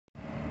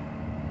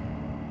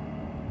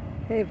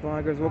Hey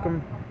vloggers,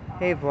 welcome.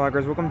 Hey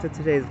vloggers, welcome to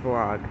today's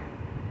vlog.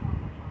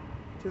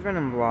 Today's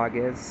random vlog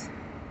is,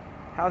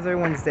 how's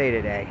everyone's day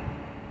today?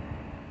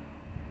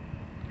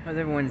 How's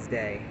everyone's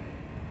day?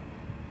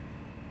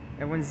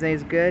 Everyone's day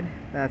is good?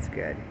 That's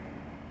good.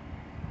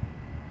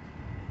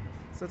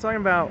 So talking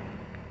about,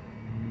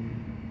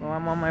 well,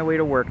 I'm on my way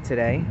to work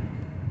today.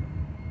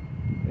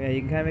 Yeah,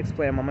 you can kind of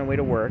explain. I'm on my way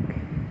to work.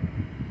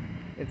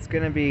 It's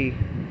gonna be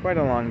quite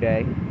a long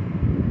day.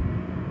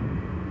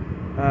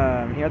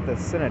 Here at the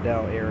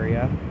Citadel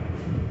area.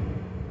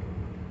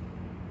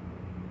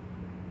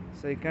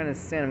 So you kind of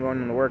see I'm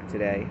going to work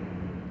today.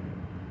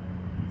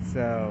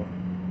 So,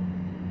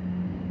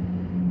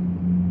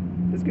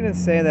 just gonna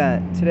say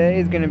that today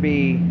is gonna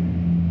be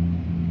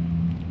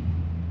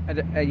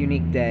a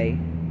unique day.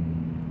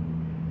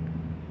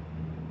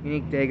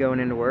 Unique day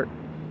going into work.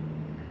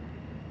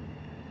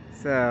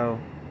 So,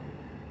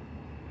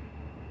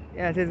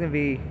 yeah, today's gonna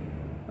be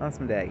an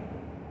awesome day.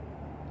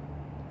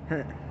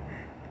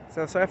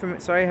 So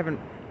sorry I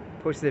haven't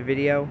posted a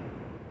video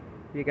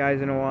for you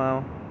guys in a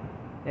while.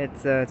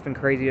 It's been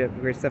crazy,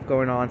 great stuff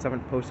going on, so I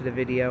haven't posted a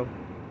video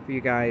for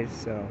you guys.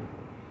 So,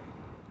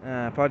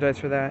 apologize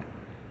for that.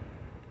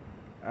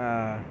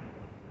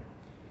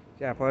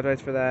 Yeah,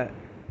 apologize for that.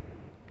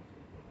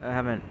 I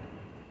haven't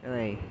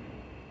really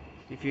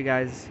seen you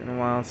guys in a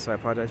while, so I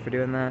apologize for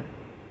doing that.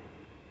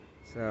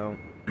 So,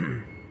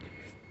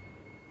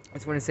 I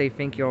just want to say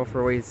thank you all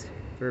for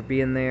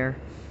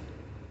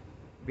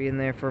being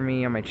there for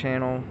me on my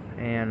channel,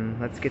 and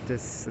let's get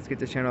this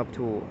channel up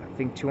to, I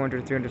think,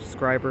 200, 300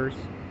 subscribers,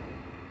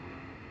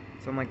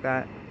 something like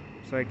that.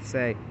 So I'd like to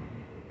say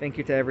thank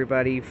you to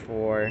everybody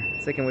for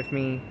sticking with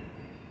me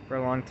for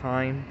a long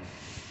time.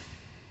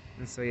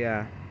 And so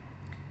yeah,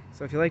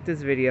 so if you like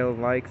this video,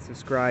 like,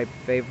 subscribe,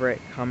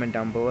 favorite, comment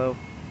down below.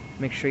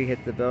 Make sure you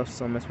hit the bell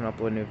so you don't miss when I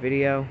upload a new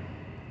video.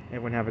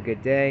 Everyone have a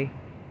good day.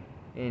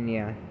 And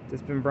yeah, this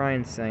has been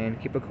Brian saying,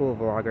 keep it cool,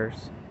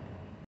 vloggers.